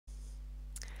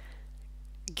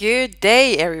Good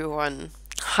day, everyone.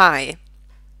 Hi.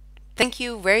 Thank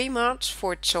you very much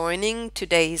for joining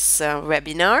today's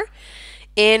webinar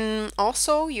and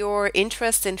also your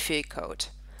interest in Fieldcode.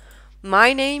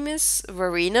 My name is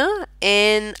Verena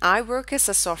and I work as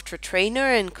a software trainer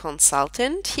and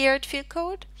consultant here at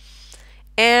Fieldcode.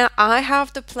 And I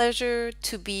have the pleasure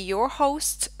to be your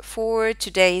host for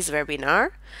today's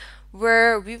webinar,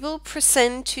 where we will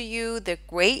present to you the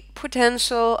great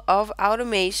potential of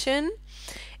automation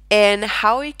and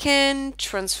how it can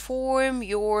transform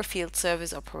your field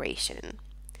service operation.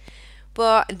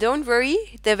 But don't worry,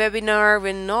 the webinar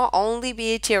will not only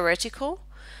be theoretical,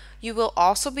 you will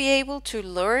also be able to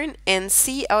learn and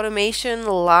see automation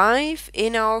live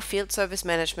in our field service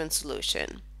management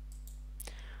solution.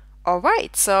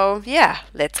 Alright, so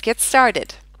let's get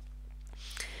started.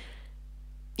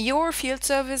 Your field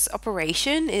service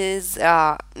operation is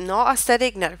not a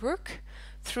static network.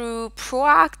 Through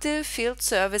proactive field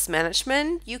service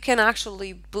management, you can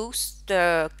actually boost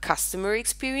the customer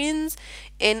experience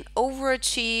and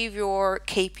overachieve your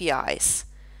KPIs.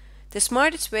 The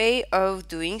smartest way of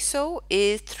doing so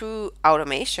is through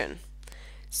automation.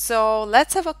 So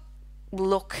let's have a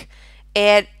look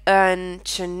at a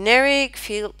generic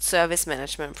field service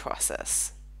management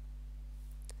process.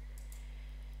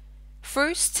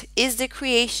 First is the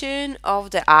creation of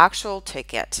the actual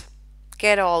ticket.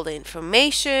 Get all the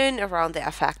information around the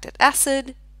affected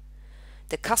asset,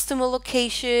 the customer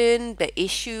location, the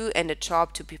issue, and the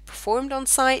job to be performed on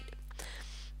site.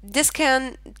 This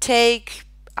can take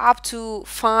up to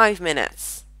 5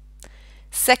 minutes.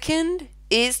 Second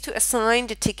is to assign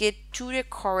the ticket to the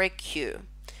correct queue.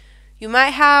 You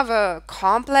might have a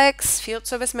complex field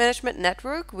service management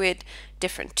network with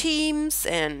different teams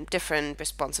and different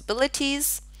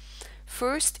responsibilities.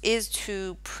 First is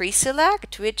to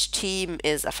pre-select which team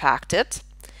is affected,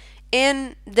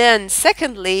 and then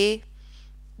secondly,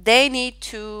 they need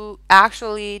to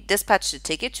actually dispatch the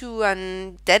ticket to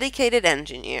a dedicated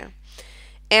engineer.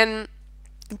 And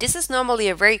this is normally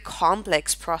a very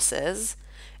complex process,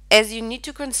 as you need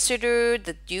to consider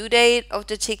the due date of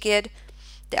the ticket,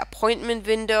 the appointment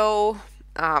window,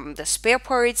 the spare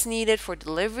parts needed for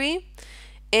delivery,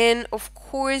 and of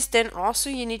course then also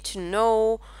you need to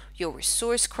know your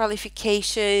resource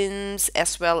qualifications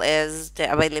as well as the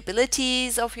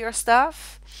availabilities of your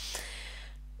staff.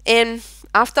 And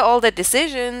after all the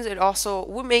decisions, it also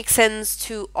would make sense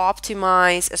to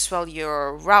optimize as well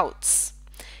your routes.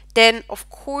 Then of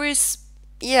course,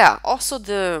 also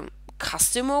the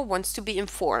customer wants to be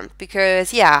informed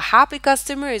because a happy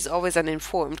customer is always an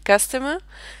informed customer.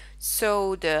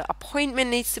 So the appointment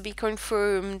needs to be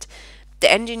confirmed,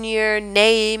 the engineer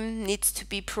name needs to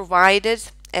be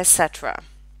provided, etc.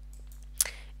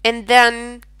 And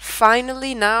then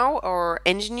finally now our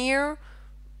engineer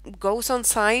goes on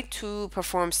site to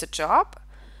perform the job.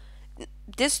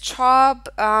 This job,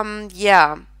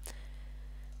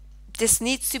 this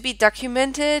needs to be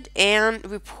documented and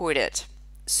reported.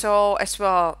 So as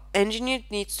well, engineer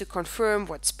needs to confirm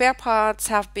what spare parts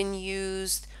have been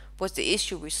used, was the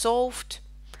issue resolved.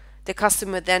 The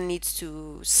customer then needs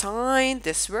to sign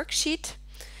this worksheet.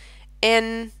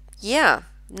 And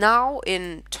now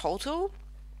in total,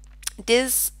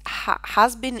 this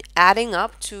has been adding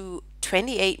up to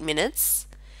 28 minutes.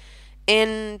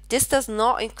 And this does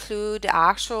not include the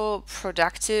actual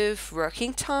productive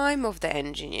working time of the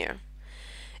engineer.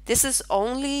 This is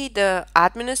only the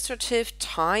administrative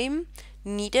time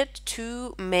needed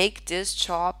to make this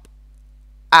job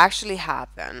actually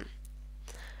happen.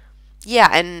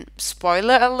 And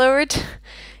spoiler alert,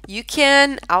 you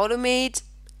can automate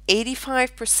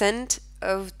 85%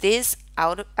 of these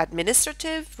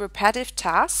administrative repetitive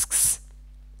tasks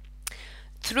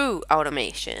through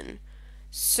automation.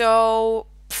 So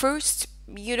first,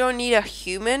 you don't need a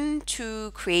human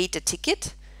to create a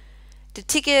ticket. The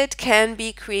ticket can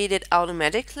be created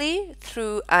automatically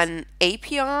through an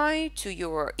API to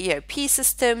your ERP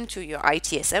system, to your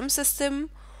ITSM system,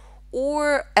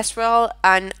 or as well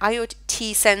an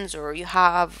IoT sensor you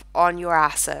have on your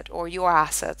asset or your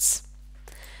assets.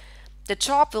 The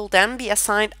job will then be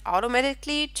assigned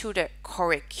automatically to the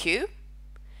correct queue,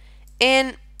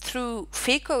 and through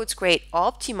Fieldcode's great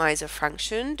optimizer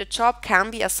function, the job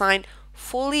can be assigned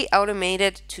fully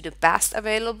automated to the best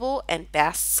available and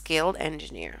best skilled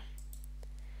engineer.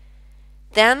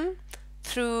 Then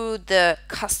through the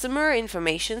customer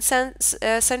information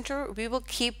center, we will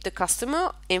keep the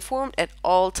customer informed at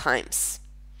all times.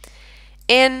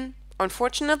 And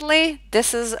unfortunately,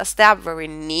 this is a step where we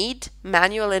need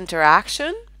manual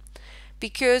interaction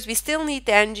because we still need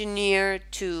the engineer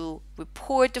to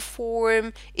report the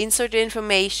form, insert the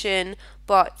information,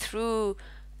 but through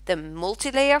the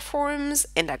multi-layer forms,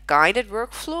 and a guided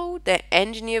workflow, the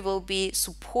engineer will be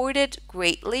supported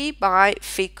greatly by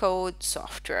Fieldcode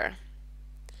software.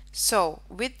 So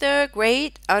with the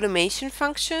great automation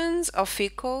functions of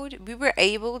Fieldcode, we were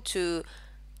able to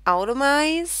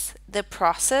automate the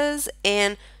process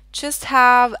and just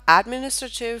have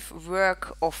administrative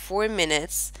work of 4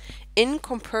 minutes in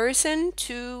comparison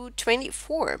to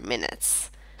 24 minutes.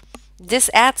 This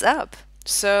adds up.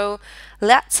 So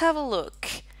let's have a look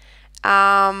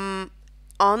on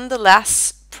the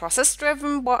less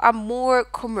process-driven but a more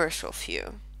commercial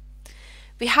view.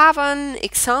 We have an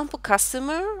example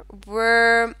customer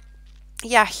where,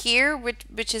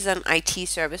 which is an IT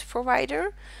service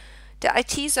provider. The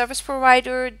IT service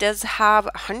provider does have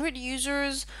 100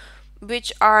 users,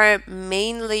 which are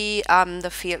mainly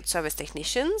the field service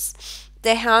technicians.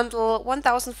 They handle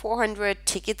 1,400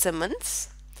 tickets a month.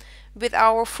 With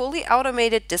our fully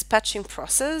automated dispatching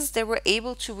process, they were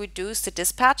able to reduce the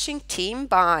dispatching team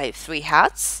by 3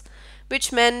 heads,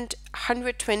 which meant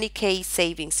 120K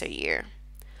savings a year.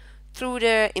 Through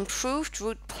the improved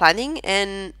route planning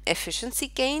and efficiency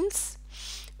gains,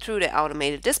 through the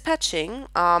automated dispatching,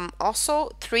 also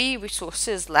 3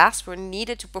 resources less were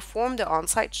needed to perform the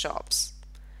on-site jobs.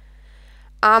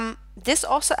 This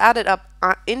also added up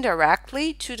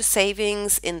indirectly to the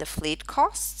savings in the fleet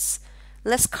costs.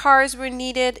 Less cars were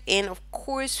needed, and of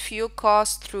course fuel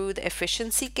costs through the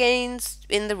efficiency gains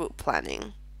in the route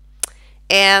planning.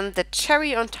 And the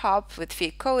cherry on top with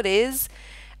Fieldcode is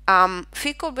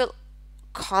Fieldcode will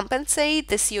compensate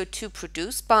the CO2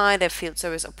 produced by the field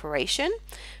service operation.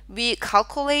 We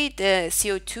calculate the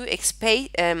CO2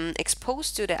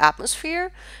 exposed to the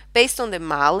atmosphere based on the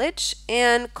mileage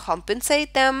and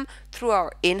compensate them through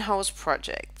our in-house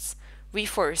projects,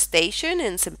 reforestation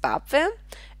in Zimbabwe,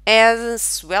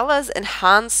 as well as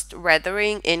enhanced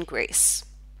weathering in Greece.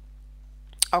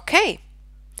 Okay.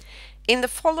 In the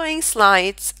following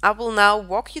slides, I will now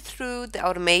walk you through the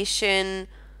automation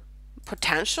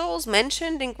potentials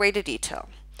mentioned in greater detail.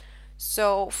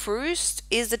 So first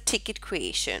is the ticket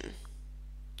creation.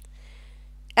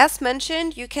 As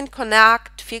mentioned, you can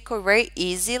connect Fieldcode very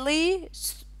easily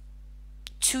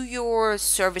to your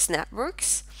service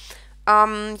networks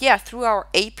through our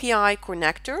API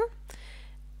connector.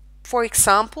 For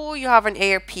example, you have an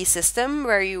ERP system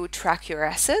where you track your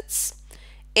assets,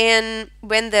 and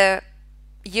when the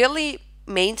yearly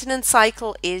maintenance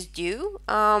cycle is due,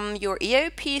 your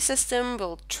ERP system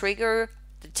will trigger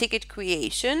the ticket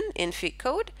creation in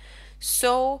Fieldcode,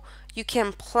 so you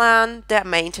can plan that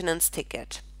maintenance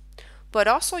ticket. But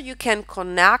also you can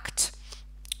connect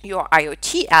your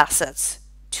IoT assets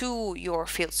to your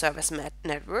field service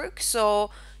network. So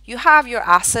you have your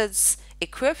assets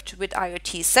equipped with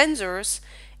IoT sensors,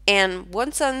 and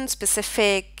once a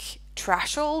specific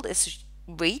threshold is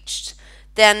reached,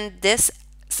 then this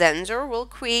sensor will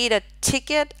create a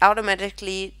ticket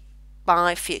automatically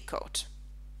by Fieldcode.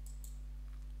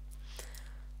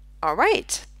 All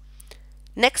right.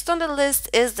 Next on the list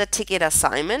is the ticket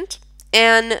assignment,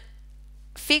 and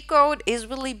Fieldcode is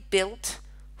really built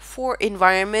for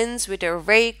environments with a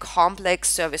very complex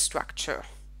service structure.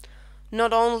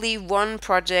 Not only one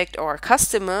project or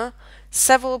customer,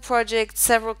 several projects,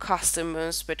 several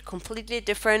customers with completely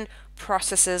different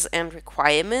processes and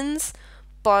requirements,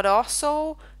 but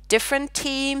also different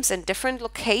teams and different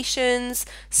locations.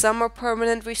 Some are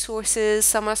permanent resources,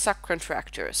 some are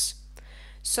subcontractors.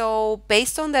 So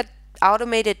based on that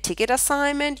automated ticket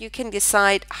assignment, you can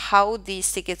decide how these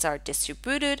tickets are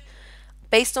distributed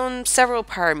based on several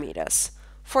parameters.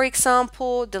 For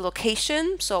example, the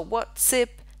location, so what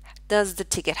zip does the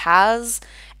ticket has,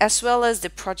 as well as the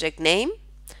project name.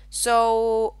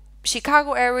 So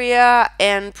Chicago area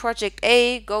and project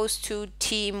A goes to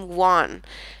team 1.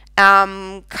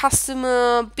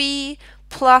 Customer B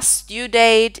plus due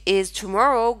date is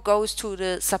tomorrow goes to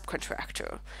the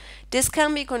subcontractor. This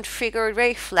can be configured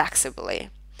very flexibly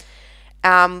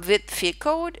with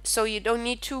Fieldcode, so you don't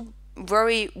need to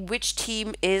worry which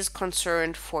team is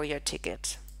concerned for your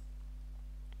ticket.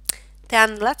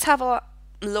 Then let's have a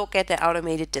look at the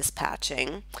automated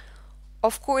dispatching.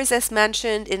 Of course, as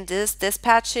mentioned, in this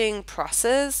dispatching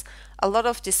process, a lot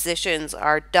of decisions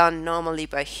are done normally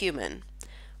by human.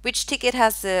 Which ticket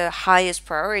has the highest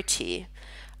priority?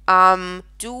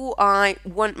 Do I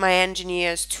want my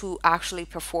engineers to actually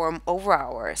perform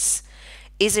overhours?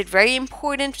 Is it very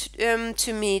important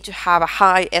to me to have a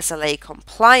high SLA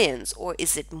compliance, or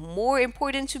is it more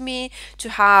important to me to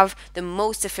have the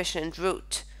most efficient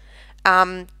route?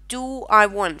 Do I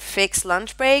want fixed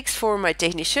lunch breaks for my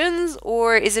technicians,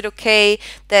 or is it okay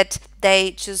that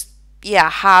they just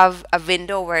have a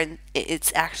window where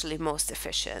it's actually most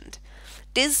efficient.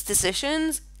 These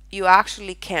decisions you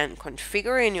actually can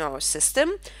configure in your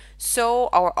system so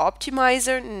our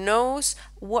optimizer knows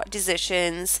what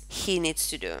decisions he needs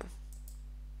to do.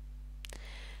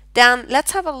 Then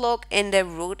let's have a look in the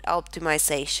route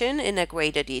optimization in a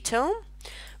greater detail.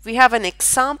 We have an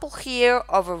example here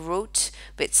of a route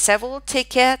with several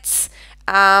tickets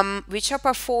which are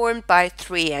performed by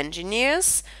 3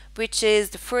 engineers, which is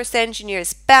the first engineer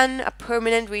is Ben, a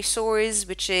permanent resource,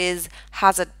 which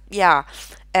has a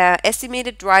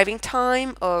estimated driving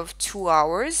time of 2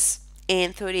 hours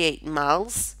and 38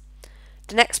 miles.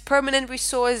 The next permanent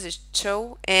resource is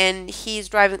Joe, and he's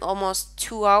driving almost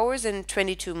 2 hours and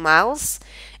 22 miles.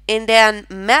 And then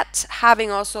Matt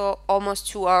having also almost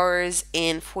 2 hours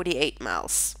and 48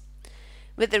 miles.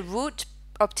 With the route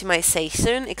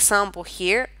optimization example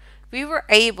here, we were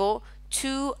able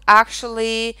to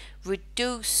actually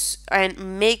reduce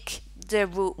and make the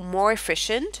route more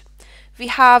efficient. We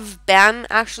have Ben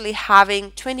actually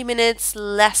having 20 minutes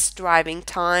less driving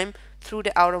time through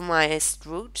the automized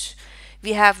route.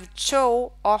 We have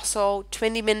Joe also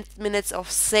 20 minutes of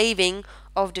saving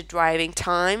of the driving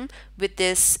time with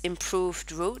this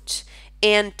improved route,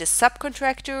 and the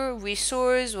subcontractor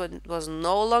resource was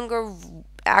no longer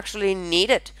actually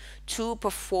needed to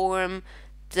perform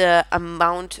the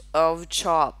amount of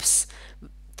jobs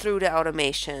through the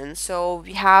automation. So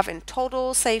we have in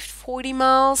total saved 40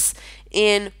 miles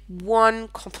in one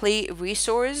complete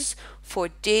resource for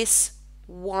this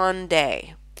one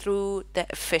day through the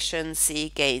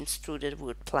efficiency gains through the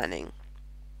route planning.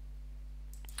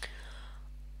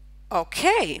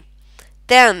 Okay,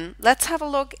 then let's have a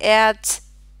look at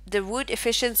the route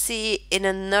efficiency in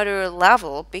another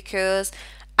level, because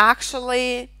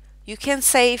actually you can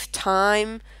save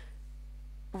time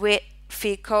with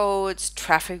Fieldcode's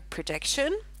traffic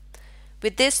prediction.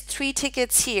 With these 3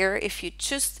 tickets here, if you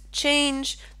just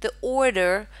change the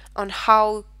order on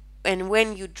how and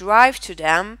when you drive to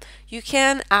them, you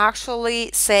can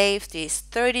actually save these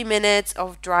 30 minutes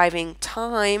of driving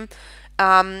time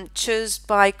just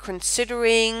by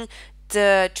considering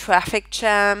the traffic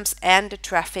jams and the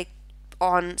traffic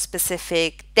on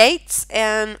specific dates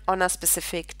and on a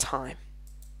specific time.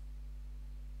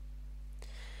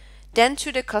 Then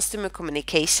to the customer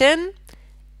communication.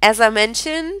 As I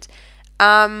mentioned,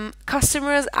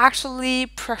 customers actually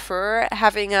prefer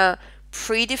having a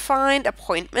predefined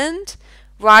appointment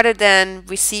rather than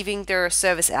receiving their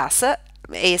service asset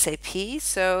ASAP.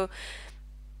 So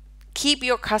keep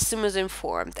your customers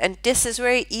informed, and this is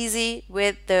very easy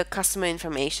with the customer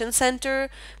information center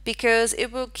because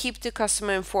it will keep the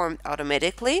customer informed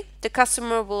automatically. The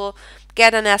customer will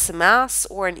get an SMS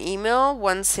or an email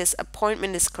once his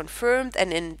appointment is confirmed,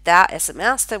 and in that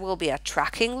SMS there will be a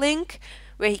tracking link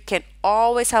where he can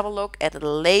always have a look at the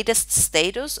latest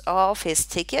status of his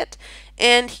ticket,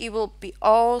 and he will be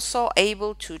also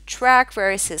able to track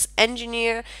where is his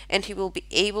engineer, and he will be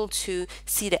able to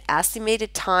see the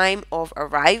estimated time of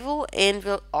arrival, and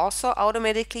will also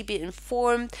automatically be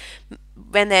informed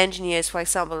when the engineer is, for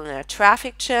example, in a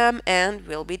traffic jam and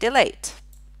will be delayed.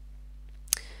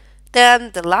 Then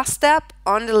the last step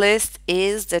on the list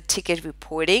is the ticket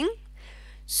reporting.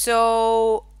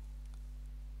 So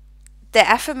the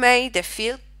FMA, the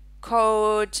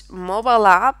Fieldcode mobile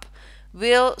app,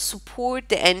 will support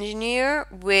the engineer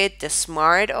with the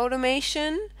smart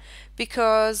automation,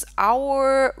 because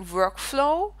our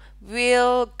workflow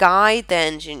will guide the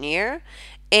engineer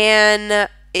and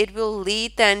it will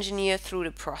lead the engineer through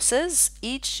the process.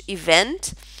 Each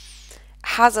event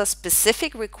has a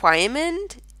specific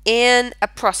requirement and a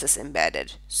process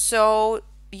embedded. So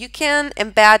you can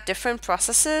embed different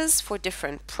processes for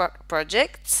different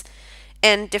projects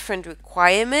and different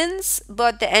requirements,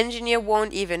 but the engineer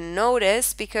won't even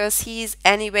notice because he's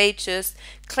anyway just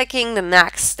clicking the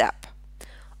next step.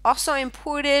 Also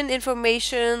important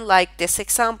information like this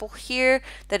example here,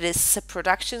 that is a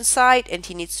production site and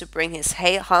he needs to bring his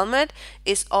helmet,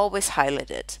 is always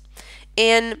highlighted.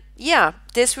 And yeah,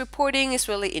 this reporting is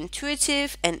really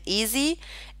intuitive and easy,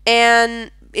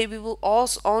 and it will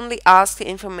also only ask the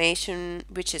information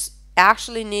which is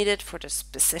actually needed for the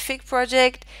specific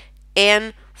project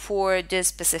and for the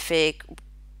specific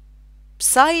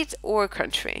site or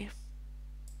country.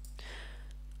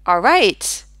 All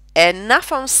right,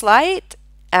 enough on slide.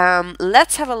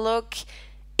 Let's have a look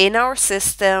in our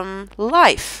system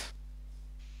live.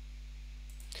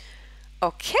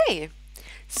 Okay,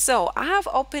 so I have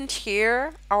opened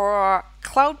here our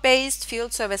cloud-based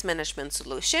field service management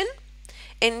solution,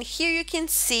 and here you can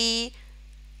see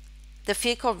the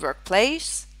Fieldcode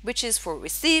workplace, which is for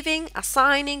receiving,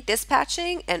 assigning,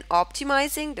 dispatching, and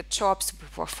optimizing the jobs to be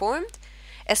performed,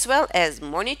 as well as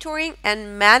monitoring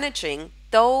and managing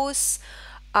those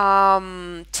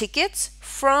tickets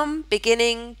from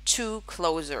beginning to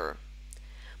closure.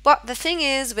 But the thing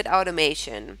is with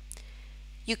automation,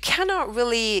 you cannot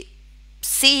really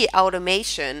see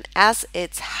automation as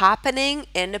it's happening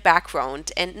in the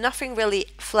background and nothing really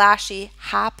flashy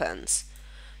happens.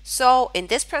 So in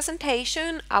this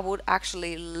presentation, I would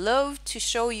actually love to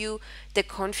show you the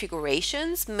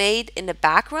configurations made in the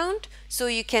background so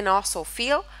you can also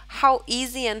feel how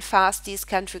easy and fast these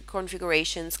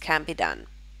configurations can be done.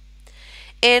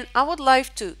 And I would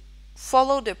like to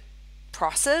follow the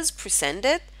process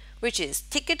presented, which is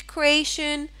ticket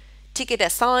creation, ticket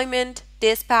assignment,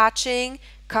 dispatching,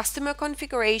 customer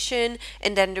configuration,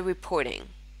 and then the reporting.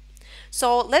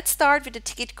 So let's start with the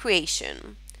ticket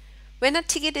creation. When a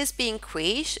ticket is being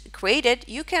created,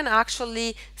 you can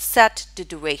actually set the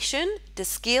duration, the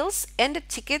skills, and the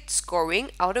ticket scoring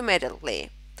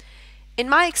automatically. In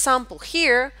my example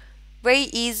here, very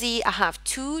easy, I have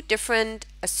two different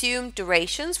assumed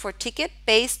durations for ticket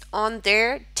based on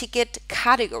their ticket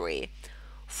category.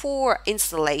 For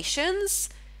installations,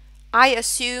 I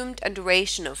assumed a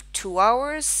duration of 2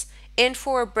 hours, and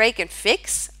for a break and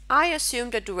fix, I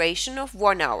assumed a duration of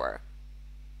 1 hour.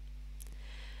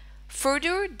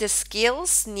 Further, the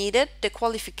skills needed, the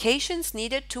qualifications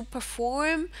needed to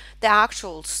perform the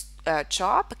actual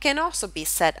job can also be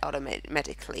set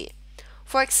automatically.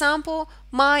 For example,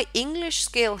 my English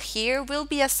skill here will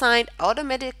be assigned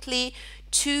automatically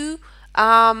to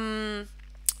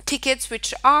tickets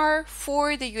which are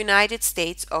for the United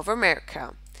States of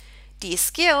America. These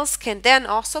skills can then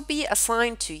also be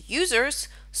assigned to users,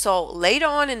 so later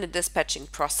on in the dispatching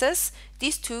process,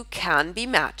 these two can be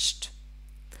matched.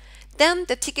 Then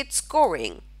the ticket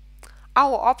scoring.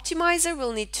 Our optimizer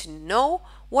will need to know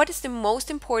what is the most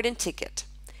important ticket.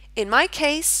 In my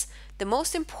case, the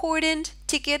most important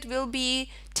ticket will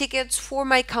be tickets for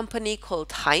my company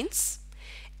called Heinz.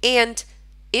 And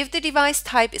if the device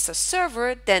type is a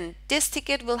server, then this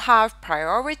ticket will have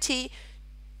priority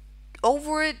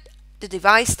over the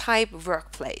device type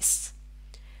workplace.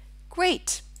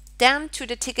 Great. Then to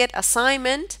the ticket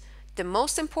assignment, the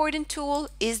most important tool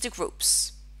is the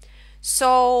groups.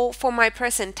 So for my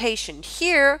presentation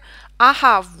here, I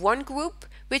have one group,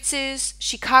 which is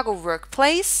Chicago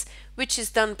Workplace, which is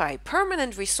done by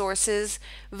permanent resources,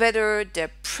 whether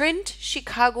the print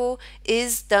Chicago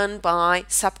is done by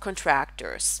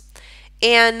subcontractors.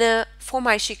 And for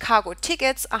my Chicago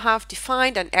tickets, I have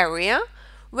defined an area.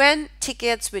 When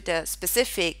tickets with a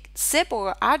specific zip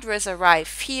or address arrive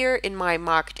here in my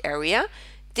marked area,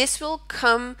 this will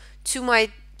come to my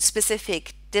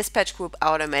specific dispatch group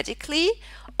automatically,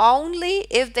 only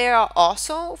if they are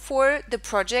also for the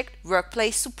project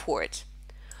workplace support.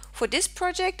 For this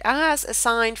project, I have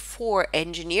assigned 4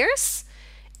 engineers,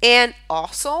 and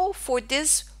also for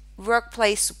this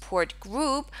workplace support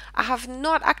group, I have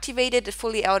not activated the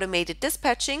fully automated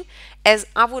dispatching, as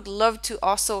I would love to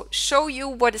also show you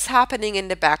what is happening in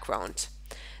the background.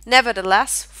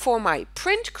 Nevertheless, for my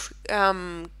print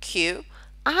queue,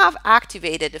 I have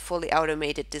activated the fully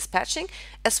automated dispatching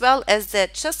as well as the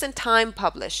just-in-time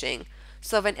publishing.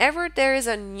 So whenever there is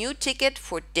a new ticket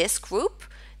for this group,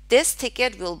 this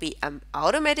ticket will be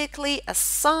automatically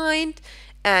assigned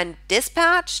and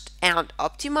dispatched and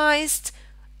optimized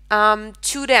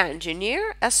to the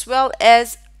engineer, as well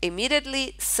as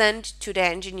immediately sent to the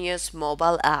engineer's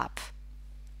mobile app.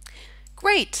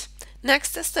 Great.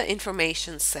 Next is the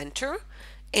information center,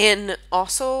 and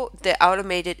also the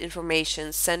automated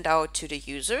information sent out to the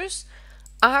users.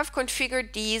 I have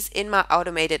configured these in my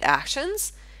automated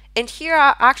actions, and here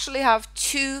I actually have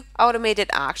 2 automated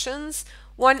actions.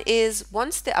 One is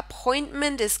once the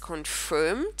appointment is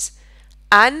confirmed,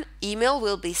 an email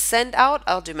will be sent out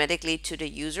automatically to the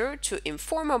user to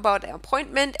inform about the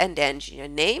appointment and the engineer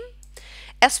name,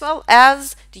 as well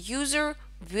as the user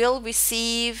will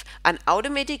receive an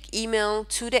automatic email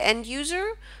to the end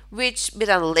user with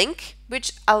a link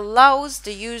which allows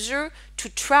the user to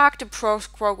track the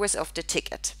progress of the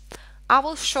ticket. I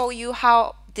will show you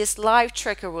how this live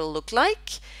tracker will look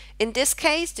like. In this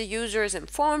case, the user is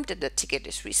informed that the ticket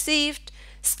is received,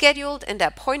 scheduled, and the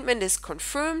appointment is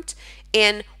confirmed.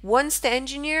 And once the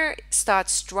engineer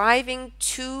starts driving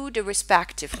to the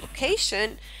respective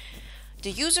location, the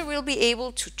user will be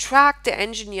able to track the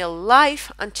engineer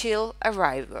live until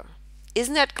arrival.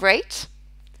 Isn't that great?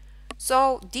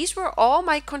 So these were all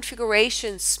my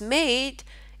configurations made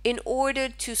in order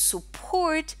to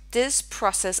support this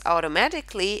process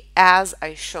automatically as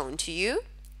I shown to you.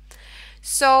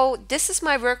 So this is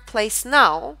my workplace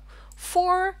now.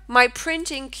 For my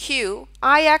printing queue,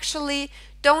 I actually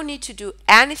don't need to do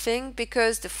anything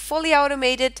because the fully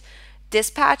automated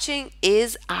dispatching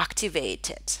is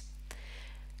activated.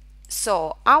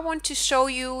 So I want to show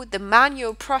you the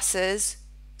manual process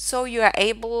so you are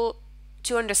able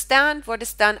to understand what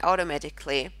is done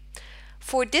automatically.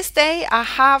 For this day, I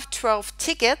have 12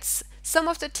 tickets. Some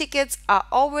of the tickets are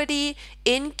already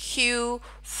in queue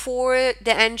for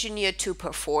the engineer to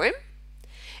perform.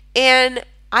 And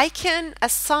I can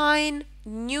assign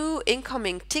new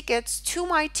incoming tickets to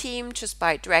my team just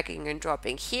by dragging and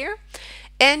dropping here.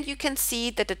 And you can see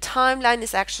that the timeline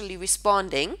is actually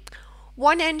responding.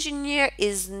 One engineer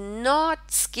is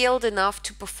not skilled enough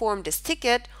to perform this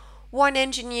ticket. One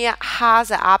engineer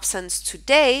has an absence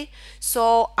today,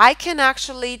 so I can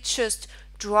actually just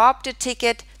drop the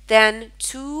ticket then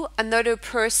to another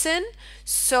person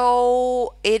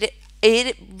so it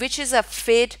reaches a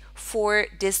fit for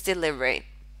this delivery.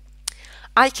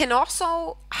 I can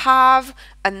also have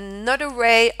another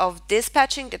way of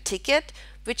dispatching the ticket,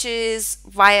 which is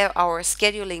via our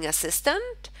scheduling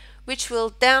assistant, which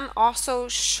will then also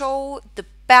show the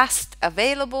best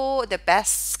available, the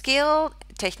best skilled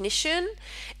technician,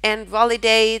 and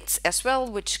validates as well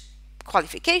which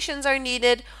qualifications are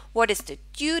needed, what is the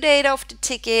due date of the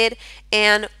ticket,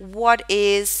 and what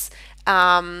is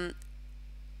the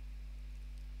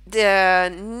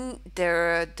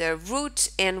route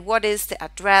and what is the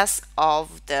address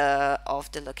of the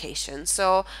location.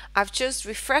 So I've just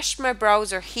refreshed my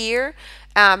browser here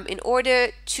in order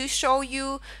to show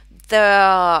you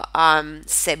the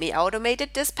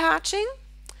semi-automated dispatching.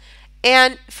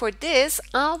 And for this,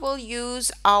 I will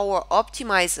use our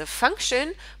optimizer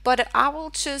function, but I will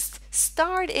just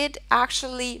start it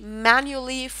actually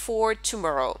manually for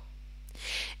tomorrow.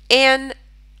 And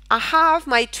I have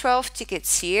my 12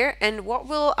 tickets here, and what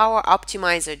will our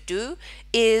optimizer do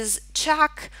is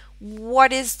check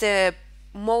what is the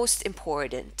most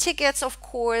important tickets, of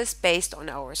course, based on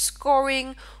our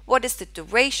scoring, what is the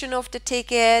duration of the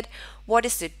ticket, what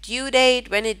is the due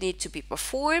date when it needs to be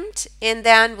performed, and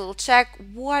then we'll check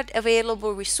what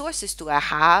available resources do I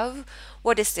have,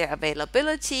 what is their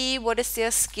availability, what is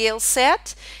their skill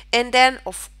set, and then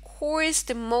of course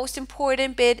the most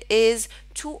important bit is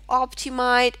to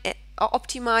optimize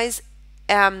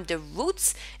the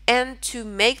routes and to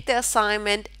make the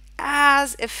assignment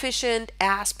as efficient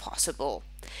as possible.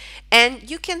 And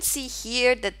you can see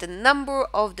here that the number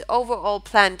of the overall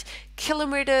planned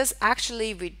kilometers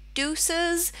actually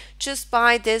reduces just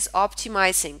by this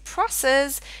optimizing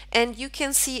process. And you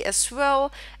can see as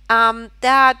well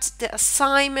that the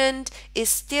assignment is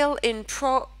still in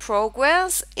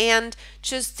progress and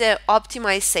just the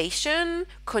optimization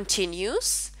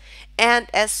continues. And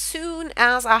as soon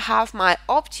as I have my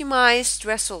optimized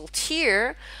result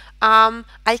here,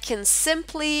 I can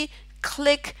simply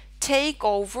click take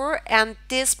over, and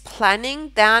this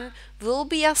planning then will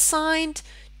be assigned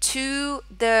to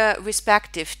the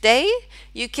respective day.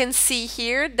 You can see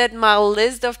here that my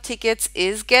list of tickets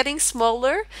is getting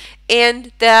smaller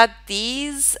and that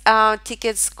these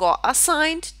tickets got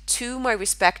assigned to my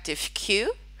respective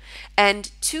queue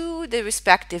and to the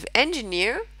respective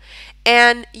engineer.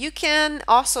 And you can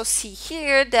also see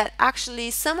here that actually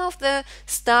some of the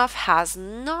stuff has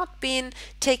not been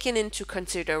taken into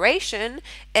consideration,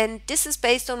 and this is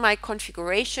based on my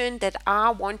configuration that I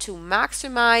want to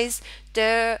maximize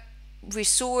the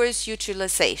resource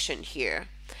utilization here.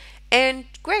 And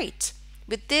great.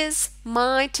 With this,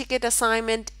 my ticket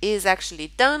assignment is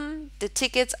actually done. The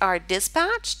tickets are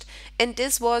dispatched, and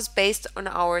this was based on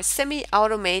our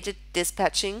semi-automated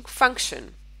dispatching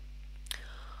function.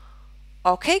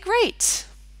 Okay, great.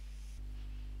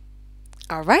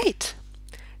 All right.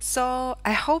 So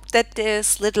I hope that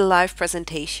this little live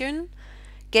presentation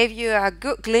gave you a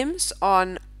good glimpse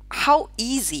on how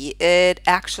easy it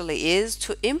actually is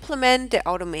to implement the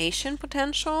automation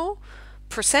potential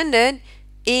presented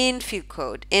in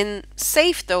Fieldcode and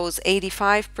save those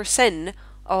 85%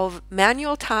 of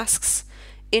manual tasks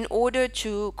in order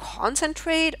to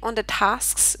concentrate on the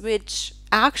tasks which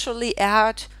actually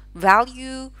add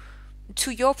value to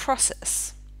your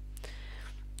process.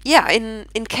 Yeah,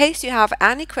 in case you have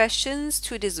any questions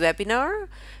to this webinar,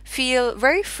 feel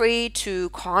very free to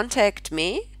contact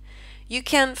me. You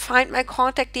can find my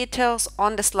contact details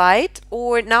on the slide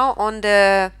or now on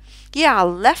the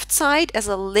left side as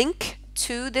a link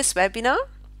to this webinar.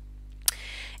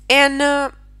 And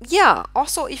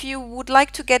also if you would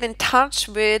like to get in touch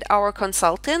with our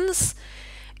consultants,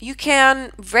 you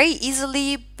can very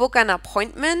easily book an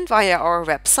appointment via our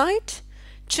website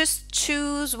just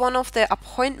choose one of the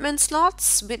appointment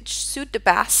slots which suit the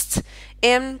best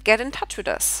and get in touch with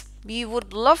us. We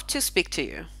would love to speak to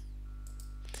you.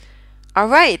 All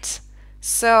right,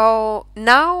 so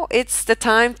now it's the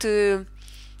time to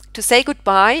say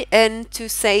goodbye and to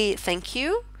say thank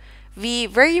you. We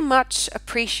very much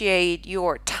appreciate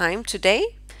your time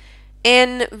today,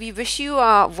 and we wish you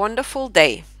a wonderful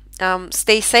day.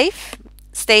 Stay safe,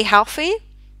 stay healthy.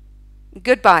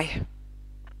 Goodbye.